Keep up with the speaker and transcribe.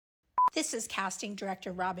This is casting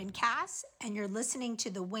director Robyn Kass, and you're listening to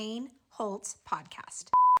the Wayne Holtz podcast.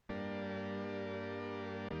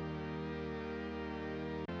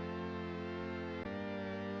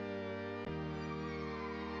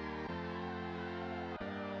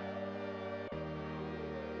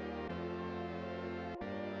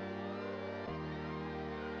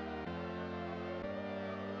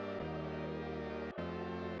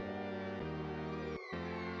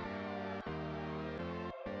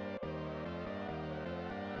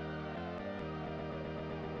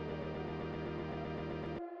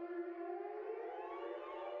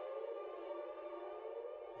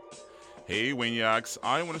 Hey Wayniacs,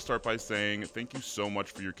 I want to start by saying thank you so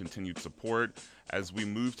much for your continued support. As we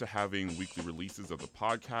move to having weekly releases of the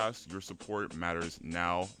podcast, your support matters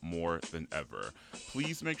now more than ever.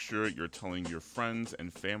 Please make sure you're telling your friends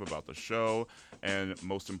and fam about the show, and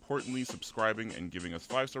most importantly, subscribing and giving us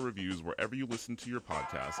 5-star reviews wherever you listen to your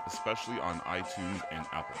podcast, especially on iTunes and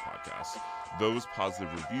Apple Podcasts. Those positive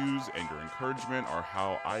reviews and your encouragement are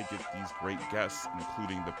how I get these great guests,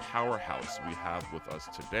 including the powerhouse we have with us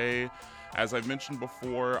today. As I've mentioned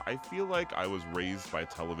before, I feel like I was raised by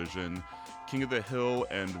television. King of the Hill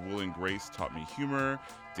and Will and Grace taught me humor,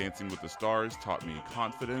 Dancing with the Stars taught me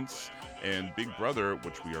confidence, and Big Brother,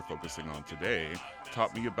 which we are focusing on today,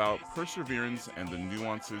 taught me about perseverance and the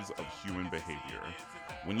nuances of human behavior.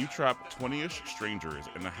 When you trap 20-ish strangers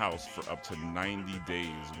in a house for up to 90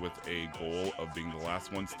 days with a goal of being the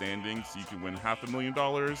last one standing so you can win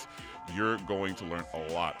 $500,000, you're going to learn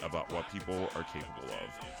a lot about what people are capable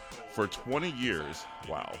of. For 20 years,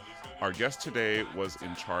 wow, our guest today was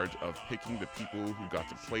in charge of picking the people who got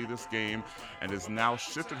to play this game and has now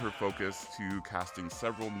shifted her focus to casting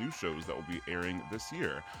several new shows that will be airing this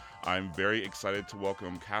year. I'm very excited to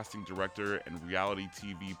welcome casting director and reality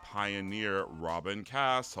TV pioneer Robyn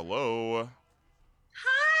Kass. Hello.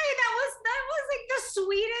 Hi, that was like the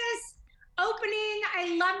sweetest opening.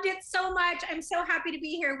 I loved it so much. I'm so happy to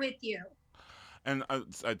be here with you. And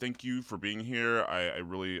I thank you for being here. I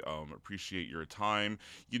really appreciate your time.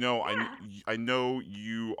 You know, Yeah. I know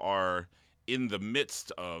you are in the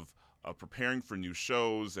midst of preparing for new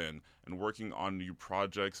shows and working on new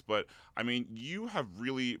projects, but I mean, you have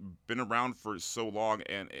really been around for so long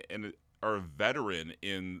and are a veteran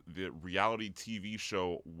in the reality TV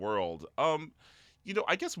show world. You know,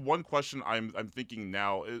 I guess one question I'm thinking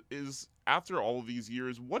now is after all of these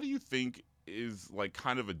years, what do you think is like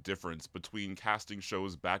kind of a difference between casting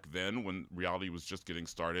shows back then when reality was just getting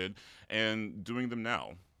started and doing them now?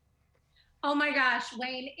 Oh my gosh,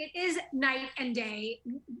 Wayne, it is night and day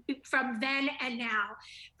from then and now.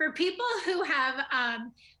 For people who have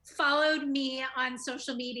followed me on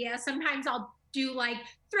social media, sometimes I'll do like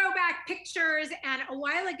throwback pictures. And a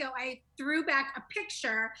while ago, I threw back a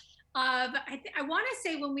picture of, I want to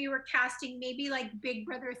say when we were casting maybe like Big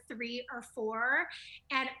Brother 3 or 4,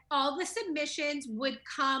 and all the submissions would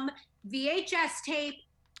come VHS tape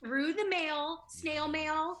through the mail, snail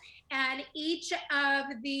mail, and each of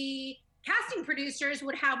the casting producers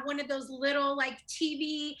would have one of those little like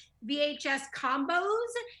TV VHS combos,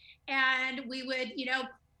 and we would,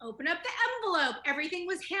 open up the envelope. Everything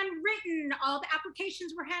was handwritten. All the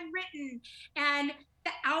applications were handwritten, and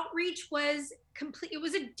the outreach was complete. It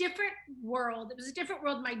was a different world. It was a different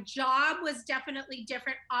world. My job was definitely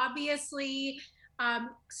different. Obviously,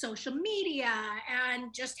 social media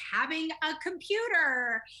and just having a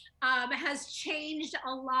computer has changed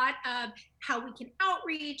a lot of how we can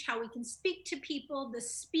outreach, how we can speak to people, the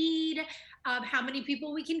speed of how many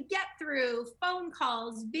people we can get through, phone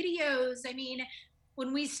calls, videos. I mean,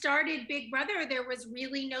 when we started Big Brother, there was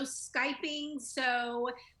really no Skyping. So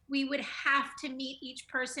we would have to meet each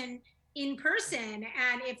person in person.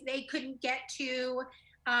 And if they couldn't get to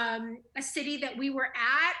a city that we were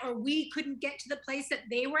at, or we couldn't get to the place that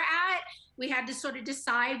they were at, we had to sort of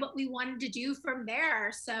decide what we wanted to do from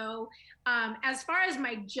there. So as far as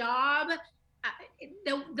my job,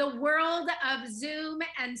 the world of Zoom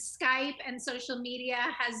and Skype and social media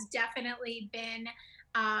has definitely been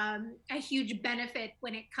a huge benefit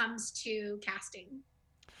when it comes to casting.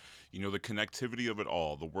 You know, the connectivity of it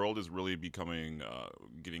all, the world is really becoming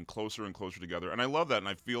getting closer and closer together, and I love that. And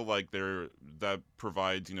I feel like that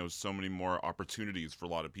provides, you know, so many more opportunities for a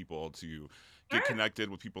lot of people to get Sure. connected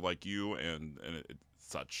with people like you and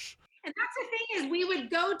such. And that's the thing, is we would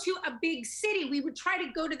go to a big city. We would try to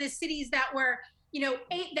go to the cities that were,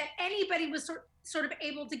 that anybody was sort of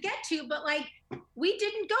able to get to, but like we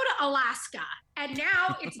didn't go to Alaska. And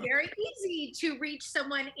now it's very easy to reach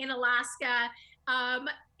someone in Alaska. Um,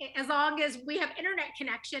 as long as we have internet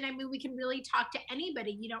connection, I mean, we can really talk to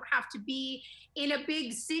anybody. You don't have to be in a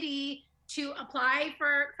big city to apply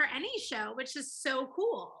for any show, which is so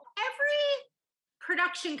cool. Every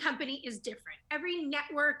production company is different. Every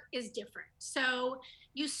network is different. So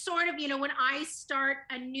you sort of, when I start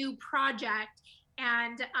a new project,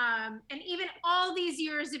 and even all these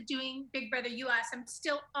years of doing Big Brother US, I'm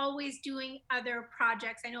still always doing other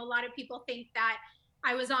projects. I know a lot of people think that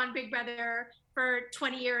I was on Big Brother for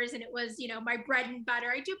 20 years and it was, my bread and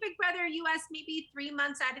butter. I do Big Brother US maybe 3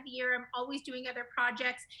 months out of the year. I'm always doing other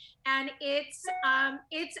projects, and it's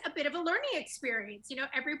a bit of a learning experience.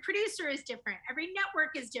 Every producer is different, every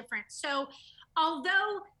network is different. So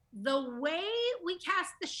although the way we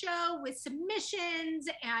cast the show with submissions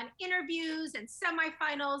and interviews and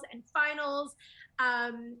semifinals and finals,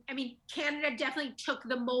 Canada definitely took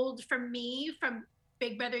the mold from me from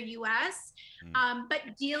Big Brother US.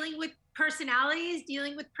 But dealing with personalities,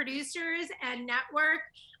 dealing with producers and network,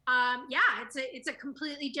 yeah, it's a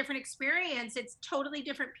completely different experience. It's totally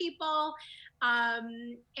different people,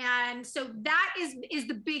 and so that is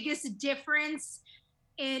the biggest difference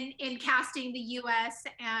in casting the U.S.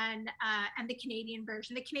 and the Canadian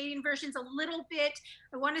version. The Canadian version's a little bit,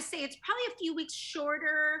 I want to say it's probably a few weeks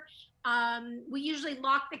shorter. We usually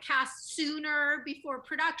lock the cast sooner before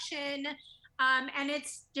production, and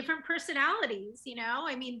it's different personalities.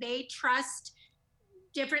 They trust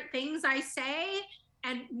different things I say,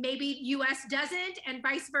 and maybe US doesn't, and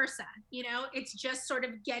vice versa. It's just sort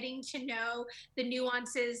of getting to know the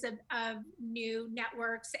nuances of new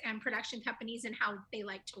networks and production companies and how they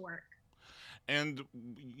like to work. And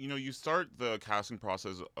you start the casting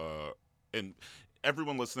process, and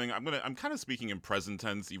everyone listening, I'm kind of speaking in present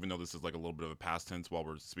tense, even though this is like a little bit of a past tense while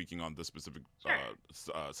we're speaking on this specific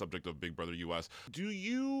subject of Big Brother US.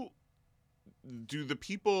 Do the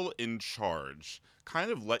people in charge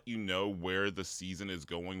kind of let you know where the season is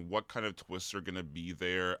going, what kind of twists are going to be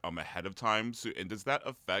there ahead of time? So, and does that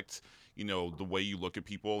affect, the way you look at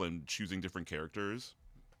people and choosing different characters?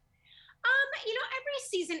 Every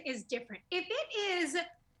season is different. If it is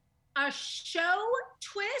a show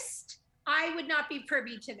twist, I would not be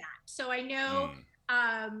privy to that. So I know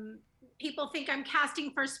people think I'm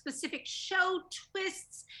casting for specific show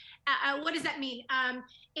twists. What does that mean?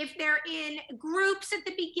 If they're in groups at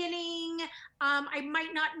the beginning, I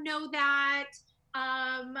might not know that.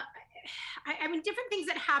 Different things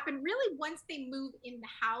that happen really once they move in the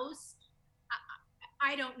house.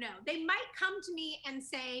 I don't know. They might come to me and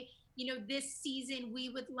say, this season we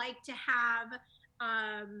would like to have,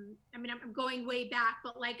 I'm going way back,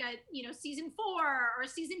 but like season 4 or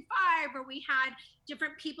season 5, where we had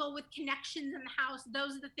different people with connections in the house.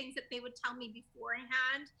 Those are the things that they would tell me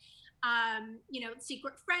beforehand.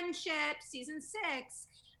 Secret friendship, season 6,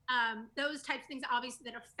 those types of things, obviously,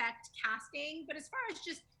 that affect casting. But as far as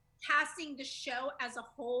just casting the show as a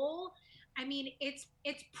whole,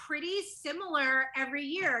 it's pretty similar every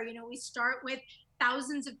year. We start with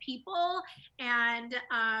thousands of people, and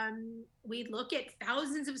we look at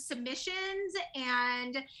thousands of submissions.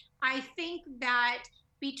 And I think that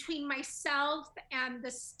between myself and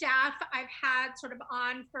the staff I've had sort of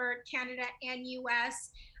on for Canada and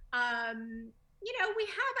US,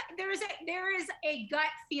 there is a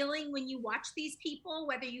gut feeling when you watch these people,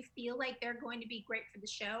 whether you feel like they're going to be great for the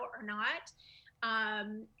show or not.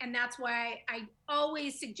 And that's why I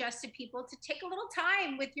always suggest to people to take a little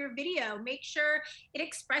time with your video. Make sure it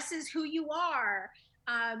expresses who you are.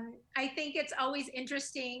 I think it's always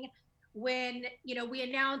interesting when we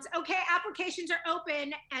announce, okay, applications are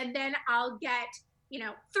open, and then I'll get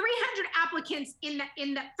 300 applicants in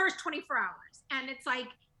the first 24 hours, and it's like,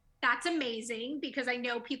 that's amazing, because I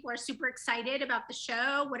know people are super excited about the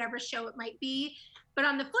show, whatever show it might be. But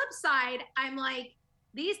on the flip side, I'm like,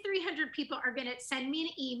 these 300 people are going to send me an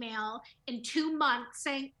email in 2 months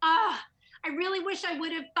saying, I really wish I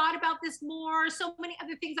would have thought about this more. So many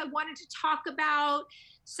other things I wanted to talk about.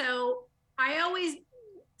 So I always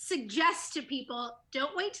suggest to people,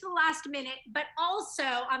 don't wait to the last minute. But also,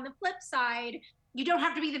 on the flip side, you don't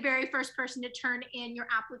have to be the very first person to turn in your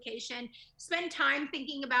application. Spend time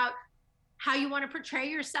thinking about how you want to portray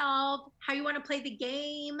yourself, how you want to play the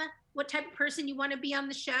game, what type of person you want to be on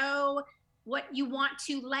the show, what you want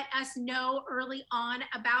to let us know early on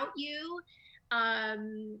about you.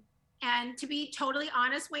 And to be totally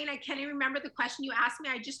honest, Wayne, I can't even remember the question you asked me.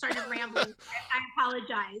 I just started rambling. I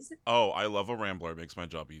apologize. Oh, I love a rambler. It makes my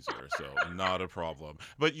job easier, so not a problem.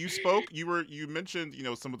 But you mentioned,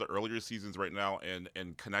 some of the earlier seasons right now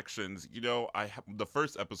and connections. The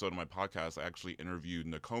first episode of my podcast, I actually interviewed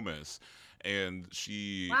Nokomis, and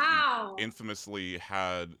she Wow. infamously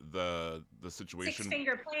had the situation.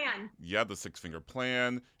 6-finger plan. Yeah, the 6-finger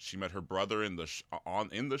plan. She met her brother in the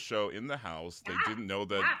show in the house. They didn't know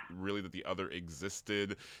that really that the other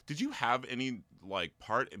existed. Did you have any like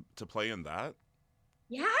part to play in that?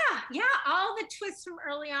 Yeah, yeah. All the twists from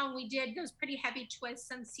early on, we did those pretty heavy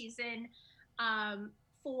twists on season um,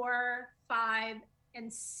 4, 5,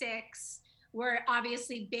 and 6 were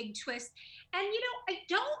obviously big twists. And I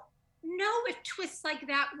don't know if twists like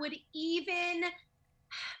that would even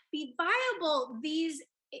be viable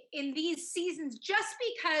in these seasons, just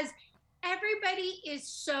because everybody is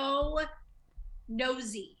so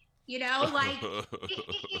nosy. Like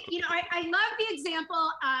I love the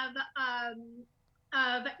example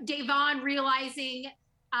of Davon realizing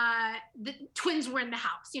the twins were in the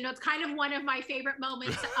house. It's kind of one of my favorite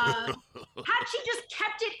moments of had she just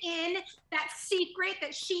kept it in, that secret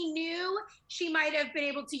that she knew, she might have been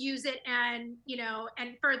able to use it and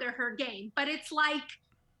further her game. But it's like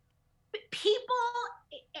people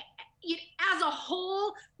as a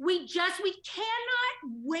whole, we cannot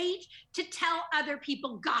wait to tell other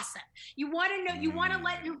people gossip. You want to know, you want to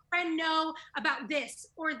let your friend know about this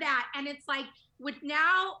or that. And it's like, with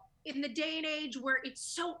now in the day and age where it's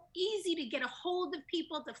so easy to get a hold of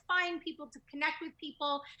people, to find people, to connect with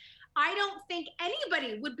people, I don't think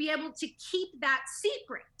anybody would be able to keep that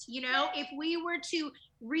secret. If we were to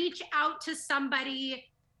reach out to somebody,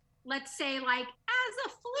 let's say like as a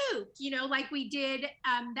fluke, like we did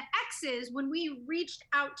the exes, when we reached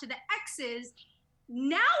out to the exes,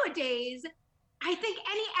 nowadays, I think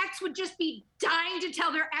any ex would just be dying to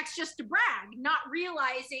tell their ex just to brag, not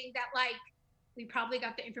realizing that like we probably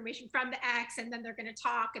got the information from the ex and then they're going to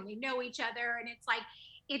talk and they know each other. And it's like,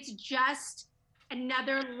 it's just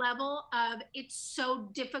another level of, it's so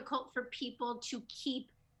difficult for people to keep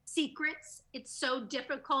secrets. It's so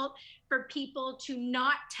difficult for people to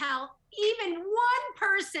not tell even one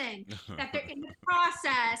person that they're in the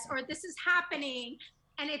process or this is happening.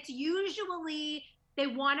 And it's usually they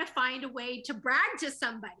want to find a way to brag to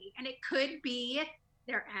somebody. And it could be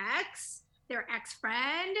their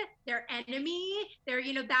ex-friend, their enemy,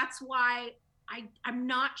 that's why I'm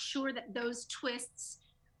not sure that those twists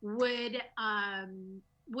would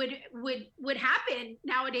happen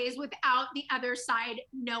nowadays without the other side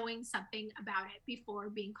knowing something about it before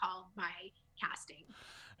being called by casting.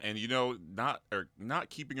 And not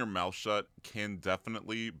keeping your mouth shut can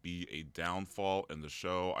definitely be a downfall in the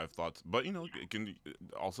show. I've thought, but it can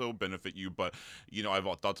also benefit you. But I've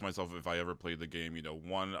thought to myself, if I ever played the game,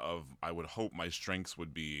 one of I would hope my strengths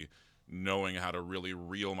would be knowing how to really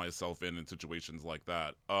reel myself in situations like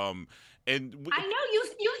that. I know you.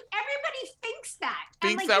 Everybody thinks that, and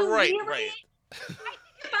thinks like that you right, really. right.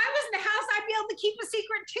 If I was in the house, I'd be able to keep a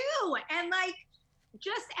secret too, and like.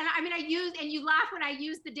 And I mean, and you laugh when I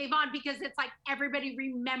use the Davon because it's like everybody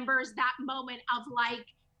remembers that moment of like,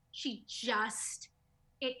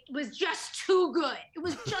 it was just too good. It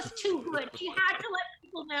was just too good. She had to let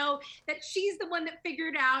people know that she's the one that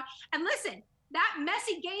figured out. And listen, that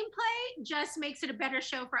messy gameplay just makes it a better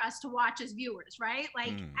show for us to watch as viewers, right?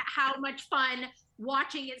 Like how much fun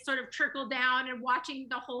watching it sort of trickle down and watching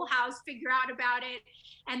the whole house figure out about it.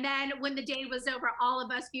 And then when the day was over, all of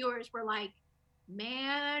us viewers were like,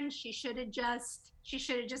 man, she should have just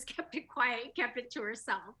kept it quiet, kept it to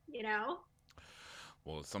herself.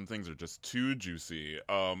 Well, some things are just too juicy.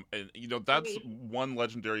 And that's one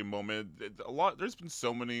legendary moment. There's been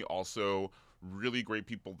so many also really great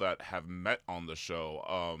people that have met on the show,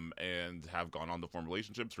 and have gone on to form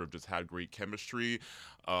relationships or have just had great chemistry.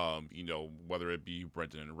 Whether it be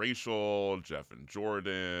Brendan and Rachel, Jeff and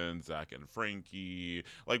Jordan, Zach and Frankie.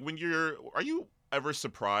 Like are you ever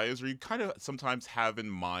surprised, or you kind of sometimes have in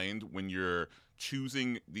mind when you're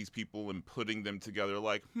choosing these people and putting them together,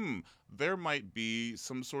 like, there might be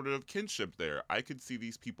some sort of kinship there. I could see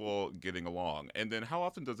these people getting along. And then how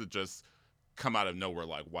often does it just come out of nowhere,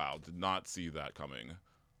 like, wow, did not see that coming?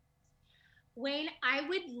 Wayne, I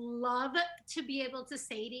would love to be able to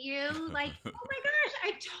say to you, like, oh my gosh,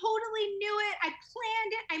 I totally knew it. I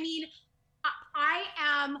planned it. I mean, I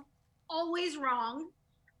am always wrong.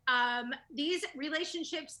 These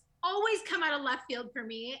relationships always come out of left field for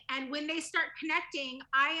me. And when they start connecting,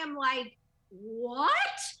 I am like, what?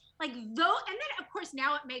 Like, though, and then of course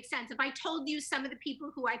now it makes sense. If I told you some of the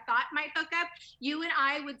people who I thought might hook up, you and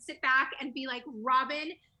I would sit back and be like,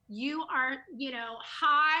 Robyn, you are,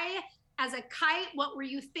 high as a kite. What were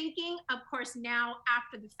you thinking? Of course, now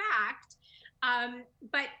after the fact.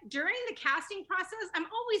 But during the casting process, I'm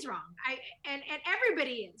always wrong. And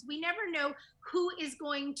everybody is. We never know who is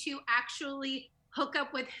going to actually hook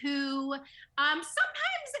up with who.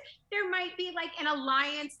 Sometimes there might be like an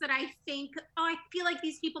alliance that I think, oh, I feel like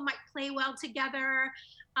these people might play well together.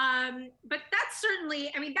 But that's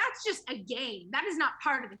certainly, I mean, that's just a game. That is not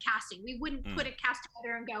part of the casting. We wouldn't put a cast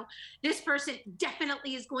together and go, this person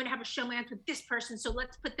definitely is going to have a showmance with this person, so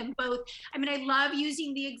let's put them both. I mean, I love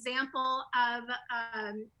using the example of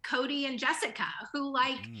Cody and Jessica, who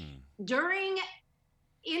like during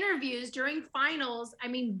interviews, during finals, I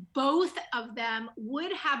mean, both of them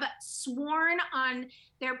would have sworn on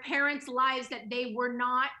their parents' lives that they were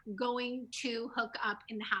not going to hook up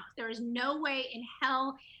in the house. There is no way in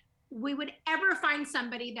hell we would ever find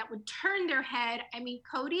somebody that would turn their head. I mean,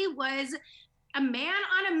 Cody was a man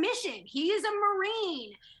on a mission. He is a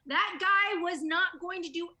Marine. That guy was not going to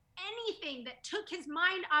do anything that took his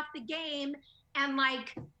mind off the game. And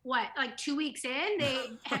like 2 weeks in,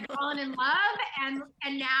 they had fallen in love, and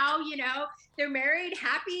now, you know, they're married,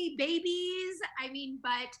 happy babies. I mean,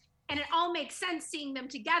 and it all makes sense seeing them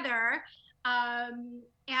together.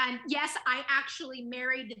 And yes, I actually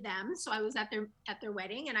married them, so I was at their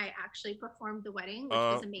wedding, and I actually performed the wedding, which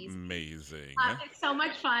was amazing. Amazing. It's so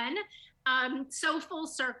much fun. So full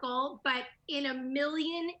circle, but in a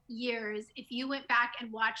million years, if you went back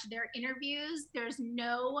and watched their interviews, there's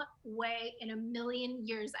no way in a million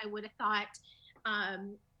years I would have thought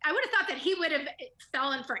that he would have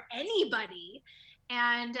fallen for anybody.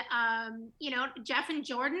 And you know, Jeff and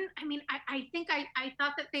Jordan, I mean, I think I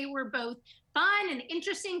thought that they were both fun and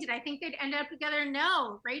interesting. Did I think they'd end up together?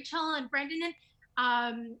 No. Rachel and Brendan.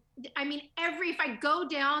 I mean, if I go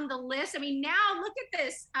down the list, I mean, now look at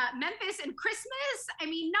this, Memphis and Christmas. I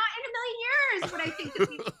mean, not in a million years would I think that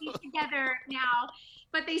they'd be together now,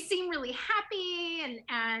 but they seem really happy.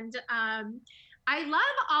 And I love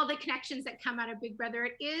all the connections that come out of Big Brother.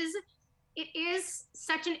 It is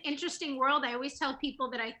such an interesting world. I always tell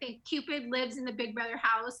people that I think Cupid lives in the Big Brother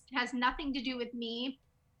house. It has nothing to do with me.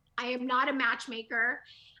 I am not a matchmaker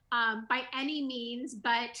by any means,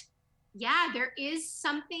 but yeah, there is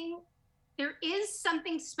something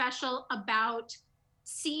special about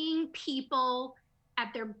seeing people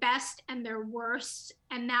at their best and their worst.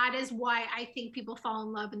 And that is why I think people fall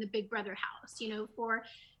in love in the Big Brother house. You know, for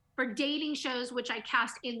dating shows, which I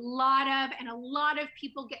cast a lot of, and a lot of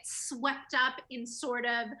people get swept up in sort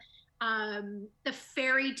of the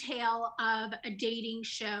fairy tale of a dating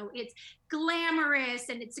show. It's glamorous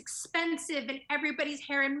and it's expensive, and everybody's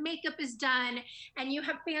hair and makeup is done, and you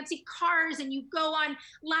have fancy cars and you go on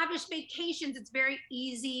lavish vacations. It's very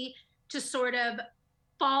easy to sort of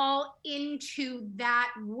fall into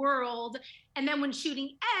that world. And then when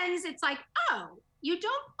shooting ends, it's like, oh, you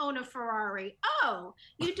don't own a Ferrari. Oh,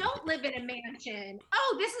 you don't live in a mansion.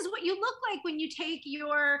 Oh, this is what you look like when you take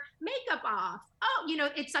your makeup off. Oh, you know,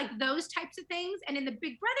 it's like those types of things. And in the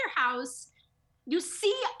Big Brother house, you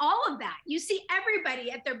see all of that. You see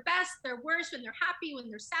everybody at their best, their worst, when they're happy, when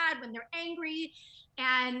they're sad, when they're angry.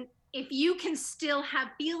 And if you can still have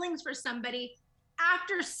feelings for somebody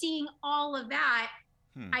after seeing all of that,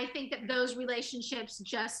 I think that those relationships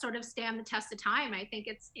just sort of stand the test of time. I think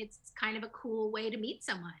it's kind of a cool way to meet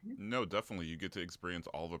someone. No, definitely. You get to experience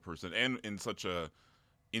all of a person, and in such a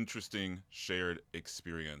interesting shared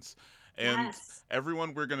experience. And Yes.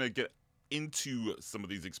 everyone, we're going to get into some of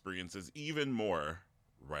these experiences even more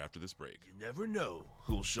right after this break. You never know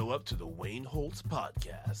who'll show up to the Wayne Holtz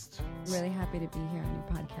podcast. Really happy to be here on your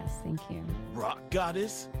podcast. Thank you. Rock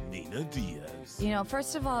goddess Nina Diaz. You know,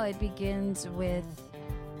 first of all, it begins with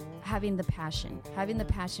having the passion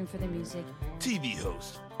for the music. TV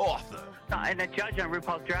host, author, and a judge on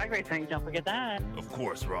RuPaul's Drag Race, don't forget that. of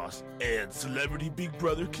course, Ross, and celebrity Big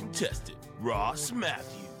Brother contestant, Ross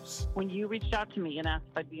Matthews. When you reached out to me and asked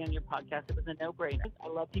if I'd be on your podcast, it was a no-brainer. I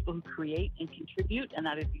love people who create and contribute, and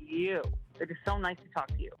that is you. It is so nice to talk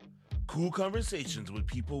to you. Cool conversations with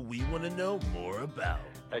people we want to know more about.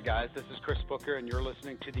 Hey guys, this is Chris Booker, and you're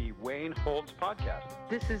listening to the Wayne Holtz podcast.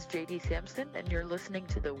 This is JD Sampson, and you're listening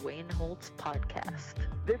to the Wayne Holtz podcast.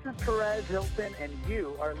 This is Perez Hilton, and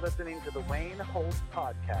you are listening to the Wayne Holtz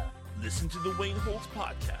podcast. Listen to the Wayne Holtz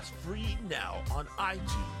podcast free now on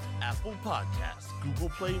iTunes, Apple Podcasts, Google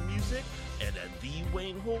Play Music, and at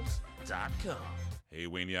thewayneholtz.com. Hey,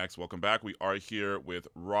 Wayniacs, welcome back. We are here with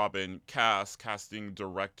Robyn, Kass, casting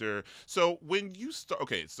director. So when you start,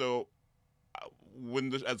 okay, so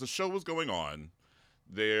as the show was going on,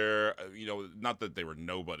 there, not that they were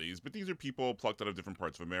nobodies, but these are people plucked out of different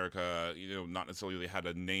parts of America, not necessarily had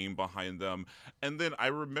a name behind them. And then I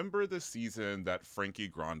remember the season that Frankie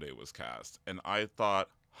Grande was cast, and I thought,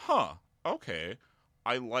 okay,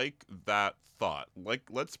 I like that thought. Like,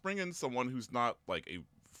 let's bring in someone who's not like a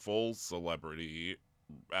full celebrity,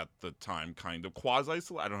 at the time, kind of quasi. I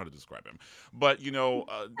don't know how to describe him, but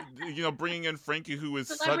bringing in Frankie, who is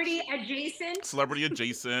Celebrity such adjacent. celebrity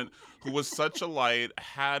adjacent, who was such a light,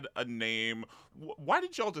 had a name. Why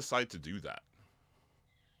did y'all decide to do that?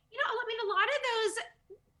 I mean, a lot of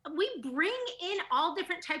those, we bring in all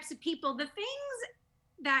different types of people. The things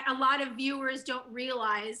that a lot of viewers don't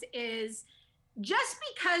realize is just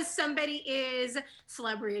because somebody is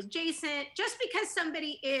celebrity adjacent, just because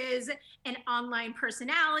somebody is an online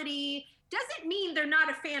personality, doesn't mean they're not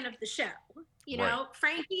a fan of the show. Right.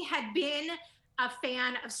 Frankie had been a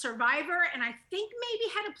fan of Survivor, and I think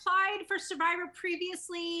maybe had applied for Survivor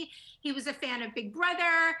previously. He was a fan of Big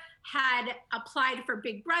Brother, had applied for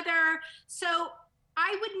Big Brother. So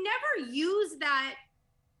I would never use that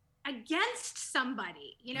against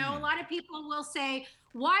somebody. A lot of people will say,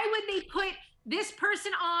 why would they put this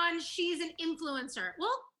person on? She's an influencer.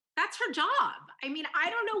 Well, that's her job. I mean, I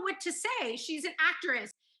don't know what to say. She's an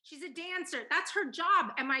actress. She's a dancer. That's her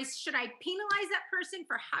job. Should I penalize that person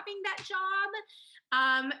for having that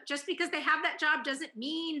job? Just because they have that job doesn't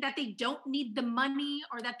mean that they don't need the money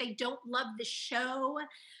or that they don't love the show.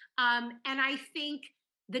 And I think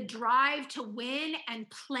the drive to win and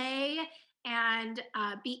play and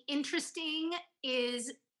be interesting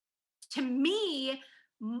is, to me,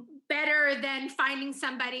 better than finding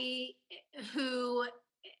somebody who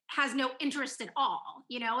has no interest at all.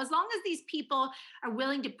 As long as these people are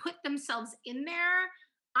willing to put themselves in there,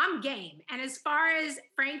 I'm game. And as far as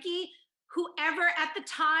Frankie, whoever at the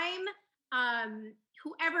time,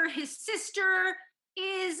 whoever his sister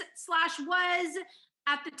is / was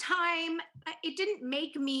at the time, it didn't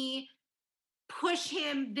make me push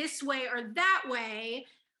him this way or that way.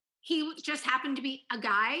 He just happened to be a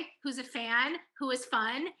guy who's a fan, who was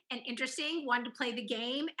fun and interesting, wanted to play the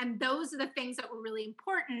game. And those are the things that were really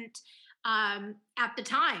important at the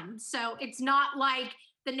time. So it's not like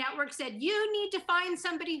the network said, you need to find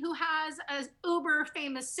somebody who has an uber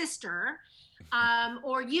famous sister.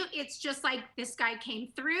 It's just like, this guy came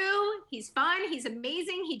through. He's fun. He's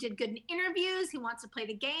amazing. He did good in interviews. He wants to play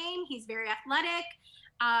the game. He's very athletic.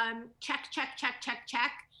 Check, check, check, check,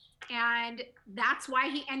 check. And that's why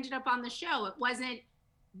he ended up on the show. It wasn't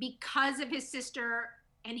because of his sister,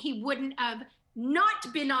 and he wouldn't have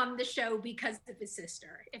not been on the show because of his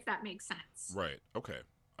sister, if that makes sense. Right. Okay.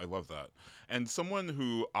 I love that. And someone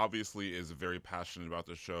who obviously is very passionate about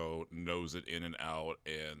the show, knows it in and out,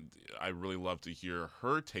 and I really love to hear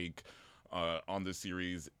her take on the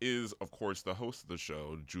series is, of course, the host of the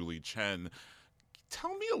show, Julie Chen.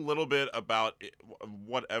 Tell me a little bit about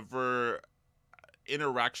whatever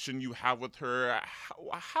interaction you have with her.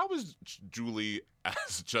 How is Julie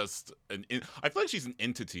as just I feel like she's an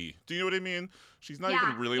entity. Do you know what I mean? She's not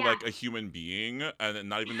even really like a human being, and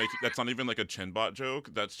not even that's not even like a Chinbot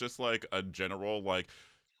joke. That's just like a general like.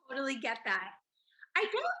 Totally get that. I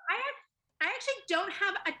actually don't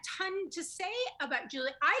have a ton to say about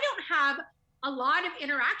Julie. I don't have a lot of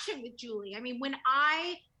interaction with Julie. I mean, when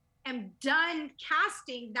I am done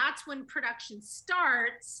casting, that's when production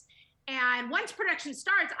starts. And once production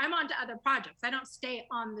starts, I'm on to other projects. I don't stay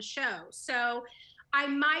on the show. So I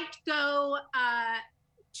might go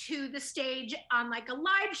to the stage on like a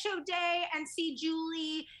live show day and see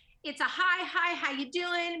Julie. It's a hi, how you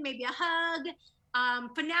doing? Maybe a hug.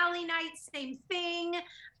 Finale night, same thing.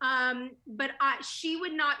 But she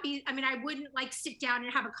would not be, I wouldn't like sit down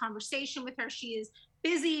and have a conversation with her. She is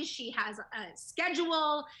busy. She has a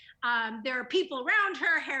schedule. There are people around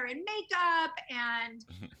her, hair and makeup. And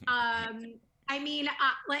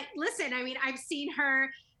listen, I've seen her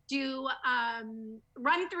do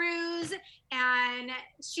run-throughs, and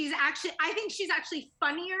I think she's actually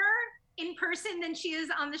funnier in person than she is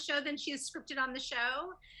on the show, than she is scripted on the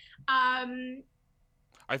show.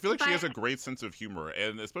 I feel like she has a great sense of humor,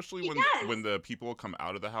 and especially when the people come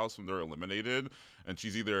out of the house when they're eliminated, and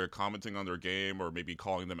she's either commenting on their game or maybe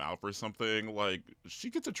calling them out for something, like, she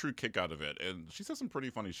gets a true kick out of it, and she says some pretty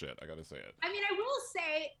funny shit, I gotta say it. I will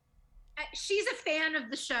say, she's a fan of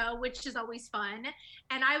the show, which is always fun,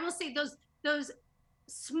 and I will say those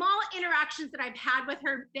small interactions that I've had with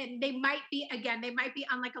her, they might be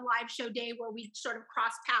on like a live show day where we sort of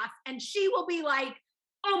cross paths, and she will be like,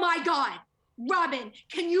 oh my God, Robyn,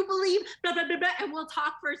 can you believe blah, blah, blah, blah, and we'll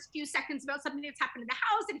talk for a few seconds about something that's happened in the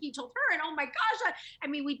house, and he told her, and oh my gosh,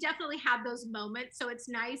 we definitely have those moments. So it's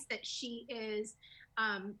nice that she is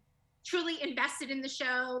truly invested in the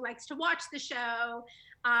show, likes to watch the show.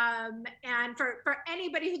 And for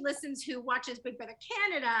anybody who listens, who watches Big Brother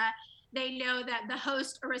Canada, they know that the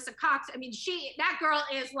host, Arissa Cox, that girl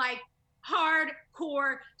is like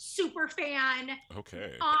hardcore super fan.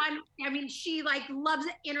 Okay. She like loves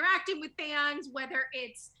interacting with fans, whether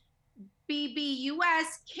it's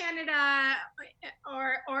BBUS, Canada,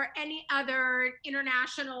 or any other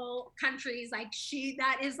international countries. Like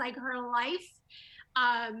that is like her life.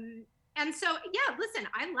 And so, yeah, listen,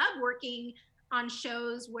 I love working on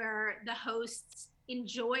shows where the hosts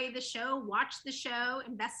enjoy the show, watch the show,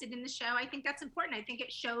 invested in the show. I think that's important. I think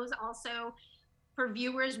it shows also for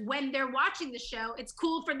viewers when they're watching the show, it's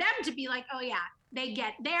cool for them to be like, oh yeah, they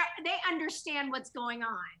understand what's going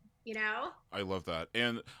on, you know? I love that.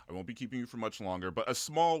 And I won't be keeping you for much longer, but a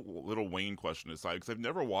small little Wayne question aside, because I've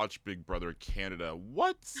never watched Big Brother Canada.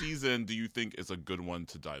 What season do you think is a good one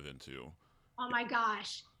to dive into? Oh my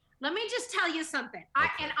gosh. Let me just tell you something.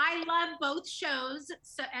 Okay. I love both shows,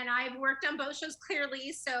 and I've worked on both shows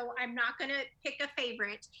clearly, so I'm not going to pick a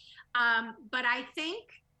favorite. But I think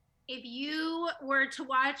if you were to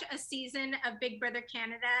watch a season of Big Brother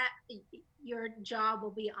Canada, your jaw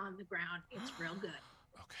will be on the ground. It's real good.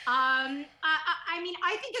 Okay.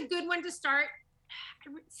 I think a good one to start.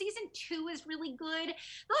 Season 2 is really good.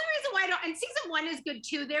 The only reason why I don't, and season 1 is good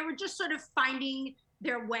too. They were just sort of finding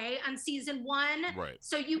their way on season 1. Right.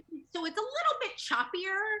 So it's a little bit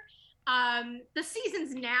choppier. The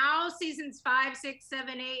seasons now, seasons 5, 6,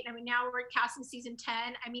 7, 8. Now we're casting season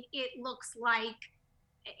 10. It looks like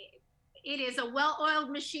it is a well-oiled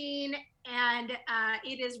machine, and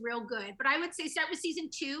it is real good. But I would say start with season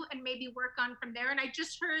 2 and maybe work on from there. And I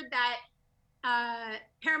just heard that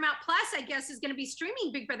Paramount Plus, I guess, is going to be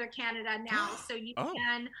streaming Big Brother Canada now, so you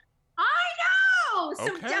can. I know.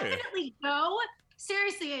 So definitely go.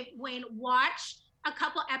 Seriously, Wayne, watch a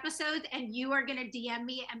couple episodes, and you are going to DM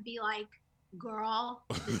me and be like, "Girl,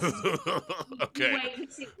 okay." Wait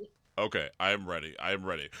and see. Okay, I'm ready.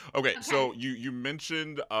 Okay, so you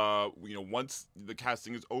mentioned, once the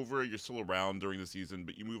casting is over, you're still around during the season,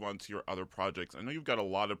 but you move on to your other projects. I know you've got a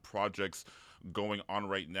lot of projects going on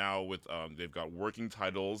right now with, they've got working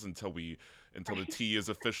titles until the tea is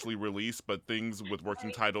officially released, but things with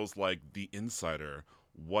working titles like The Insider,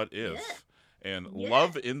 What If, and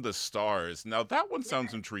Love in the Stars. Now that one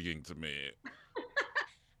sounds intriguing to me.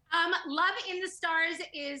 Love in the Stars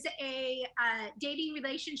is a dating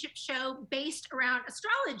relationship show based around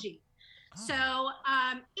astrology. Oh.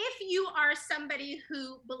 So if you are somebody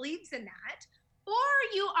who believes in that, or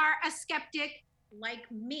you are a skeptic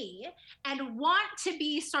like me and want to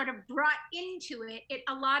be sort of brought into it,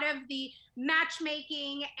 a lot of the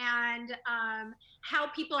matchmaking and how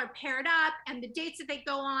people are paired up and the dates that they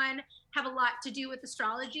go on have a lot to do with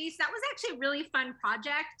astrology. So that was actually a really fun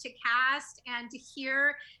project to cast and to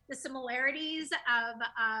hear the similarities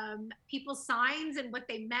of people's signs and what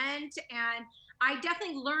they meant. And I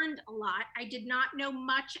definitely learned a lot. I did not know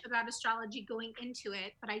much about astrology going into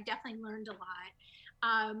it, but I definitely learned a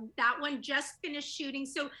lot. That one just finished shooting.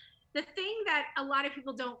 So the thing that a lot of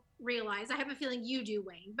people don't realize, I have a feeling you do,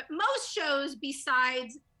 Wayne, but most shows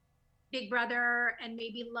besides Big Brother and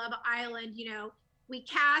maybe Love Island, we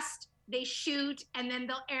cast, they shoot, and then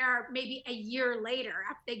they'll air maybe a year later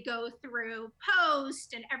after they go through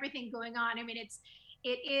post and everything going on.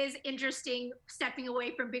 It is interesting stepping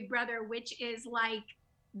away from Big Brother, which is like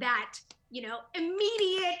that,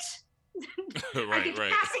 immediate. Right.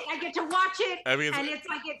 I get to watch it, and it's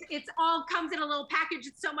like it's all comes in a little package.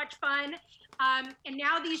 It's so much fun. And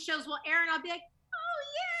now these shows will air, and I'll be like, oh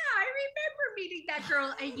yeah, I remember meeting that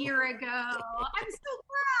girl a year ago. I'm so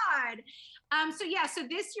glad. So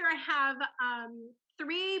this year I have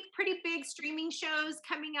 3 pretty big streaming shows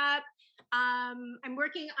coming up. I'm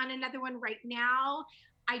working on another one right now.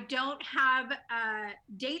 I don't have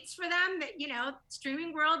dates for them. That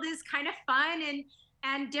streaming world is kind of fun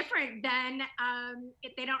and different than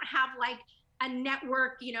if they don't have like a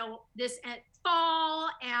network, this fall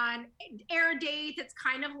and air dates. It's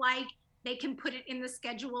kind of like they can put it in the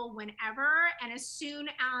schedule whenever. And as soon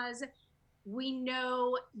as we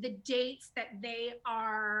know the dates that they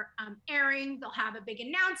are airing, they'll have a big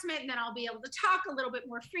announcement, and then I'll be able to talk a little bit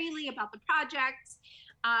more freely about the projects.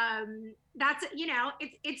 That's,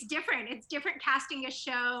 it's different. It's different casting a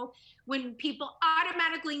show when people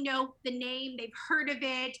automatically know the name, they've heard of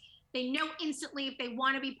it, they know instantly if they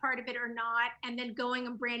want to be part of it or not, and then going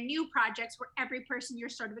on brand new projects where every person you're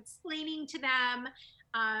sort of explaining to them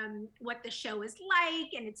what the show is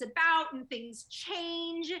like and it's about, and things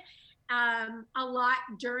change a lot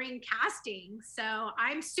during casting. So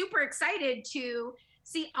I'm super excited to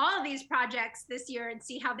see all of these projects this year and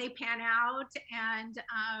see how they pan out,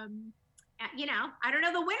 I don't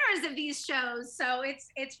know the winners of these shows, so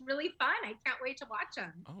it's really fun. I can't wait to watch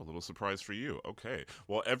them. Oh, a little surprise for you. Okay.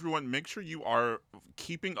 Well, everyone, make sure you are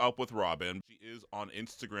keeping up with Robyn. She is on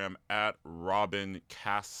Instagram at Robyn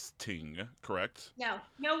Casting, correct?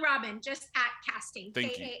 No Robyn, just at casting.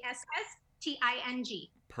 Thank you. Kassting.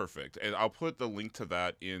 Perfect. And I'll put the link to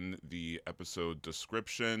that in the episode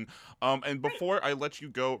description. And before I let you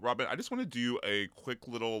go, Robyn, I just want to do a quick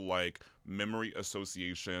little memory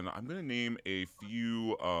association. I'm going to name a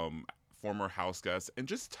few former house guests and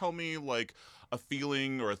just tell me a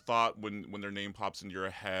feeling or a thought when their name pops into your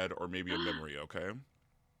head, or maybe a memory, okay?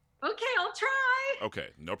 Okay, I'll try. Okay,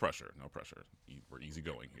 no pressure. We're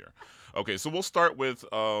easygoing here. Okay, so we'll start with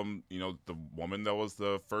the woman that was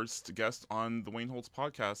the first guest on the Wayne Holtz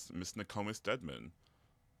podcast, Miss Nokomis Deadman.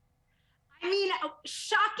 I mean,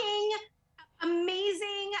 shocking,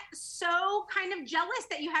 amazing, so kind of jealous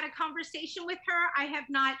that you had a conversation with her. I have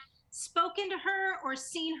not spoken to her or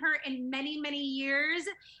seen her in many, many years,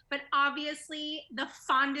 but obviously the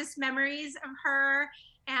fondest memories of her.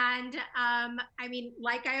 And I mean,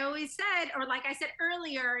 like I always said, or like I said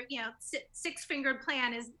earlier, six-fingered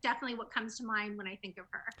plan is definitely what comes to mind when I think of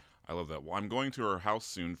her. I love that. Well, I'm going to her house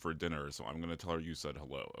soon for dinner, so I'm going to tell her you said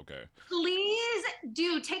hello, okay? Please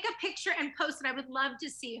do. Take a picture and post it. I would love to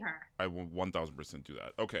see her. I will 1,000% do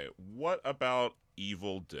that. Okay, what about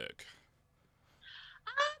Evil Dick?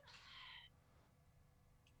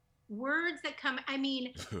 Words that come, I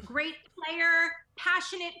mean, great player,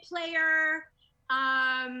 passionate player,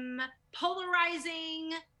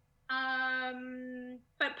 polarizing,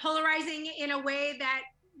 but polarizing in a way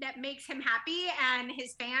that makes him happy and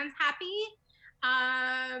his fans happy.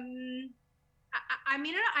 I don't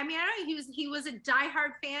know. He was a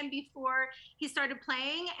diehard fan before he started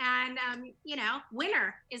playing, and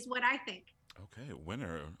winner is what I think. Okay,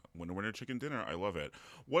 winner, chicken dinner. I love it.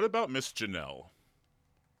 What about Miss Janelle?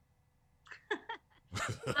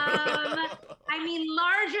 I mean,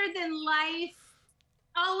 larger than life,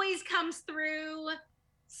 always comes through,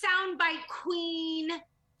 soundbite queen.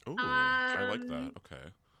 Oh, I like that. Okay.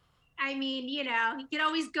 I mean, you can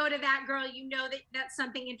always go to that girl. That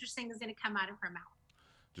something interesting is going to come out of her mouth.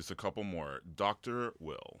 Just a couple more. Dr.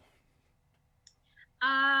 Will.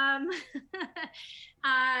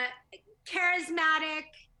 Charismatic,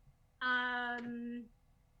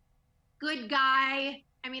 good guy.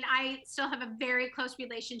 I mean, I still have a very close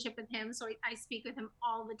relationship with him, so I speak with him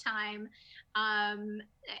all the time.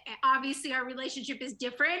 Obviously, our relationship is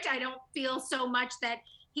different. I don't feel so much that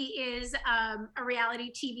he is a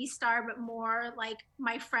reality TV star, but more like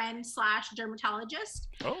my friend / dermatologist.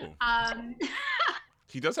 Oh.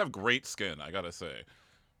 He does have great skin, I gotta say.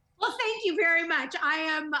 Well, thank you very much. I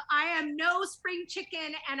am no spring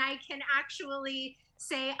chicken, and I can actually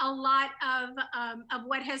say a lot of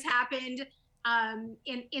what has happened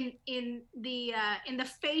in the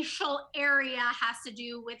facial area has to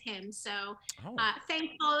do with him. So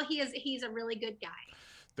thankful he's a really good guy.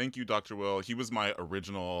 Thank you, Dr. Will. He was my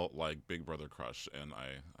original Big Brother crush, and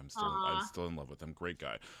I'm still in love with him. Great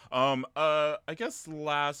guy. I guess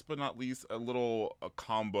last but not least, a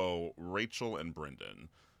combo, Rachel and Brendan.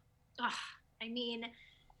 I mean,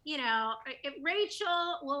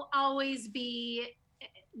 Rachel will always be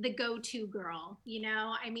the go-to girl.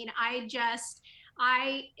 I mean, I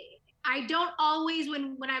don't always,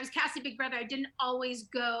 when I was casting Big Brother, I didn't always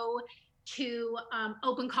go to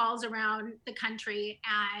open calls around the country,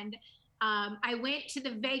 and I went to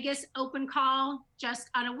the Vegas open call just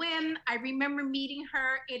on a whim. I remember meeting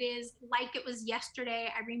her. It is like it was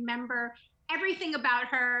yesterday. I remember everything about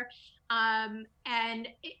her, and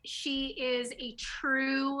she is a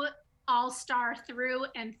true all-star through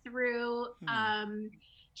and through.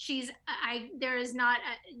 There is not,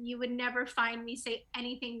 you would never find me say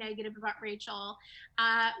anything negative about Rachel.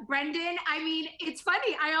 Brendan, I mean, it's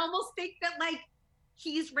funny. I almost think that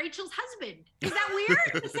he's Rachel's husband. Is that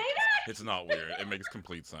weird to say that? It's not weird. It makes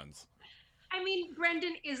complete sense. I mean,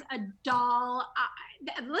 Brendan is a doll.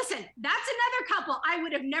 Listen, that's another couple. I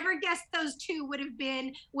would have never guessed those two would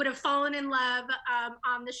have fallen in love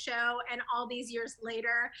on the show, and all these years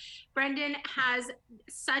later. Brendan has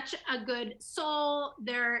such a good soul.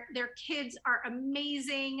 Their kids are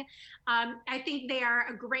amazing. I think they are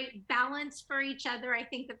a great balance for each other. I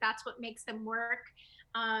think that that's what makes them work.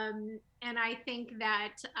 And I think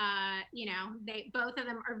that both of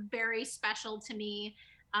them are very special to me.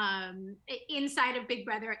 Inside of Big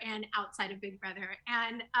Brother and outside of Big Brother.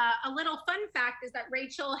 And a little fun fact is that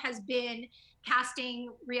Rachel has been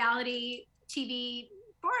casting reality TV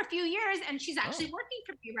for a few years, and she's actually working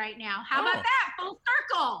for me right now. How about that? Full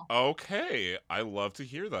circle. Okay. I love to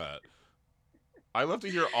hear that. I love to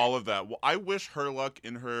hear all of that. Well, I wish her luck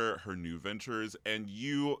in her new ventures, and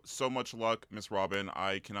you so much luck, Miss Robyn.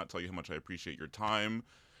 I cannot tell you how much I appreciate your time.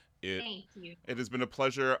 It Thank you. it has been a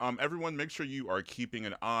pleasure. Everyone, make sure you are keeping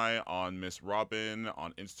an eye on Miss Robyn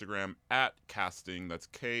on Instagram at casting. That's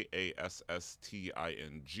KASSTING.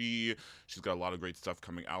 She's got a lot of great stuff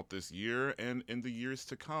coming out this year and in the years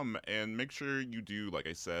to come. And make sure you do, like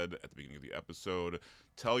I said at the beginning of the episode,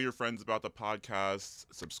 tell your friends about the podcast,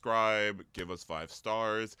 subscribe, give us 5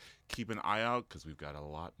 stars, keep an eye out because we've got a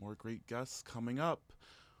lot more great guests coming up.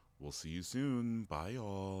 We'll see you soon. Bye,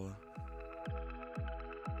 y'all.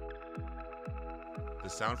 The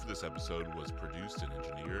sound for this episode was produced and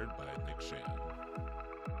engineered by Nick Shan.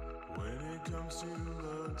 When it comes to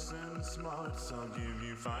looks and smarts, I'll give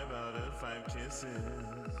you 5 out of 5 kisses.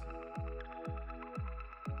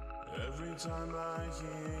 Every time I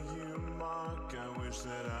hear you mock, I wish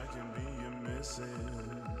that I can be your missus.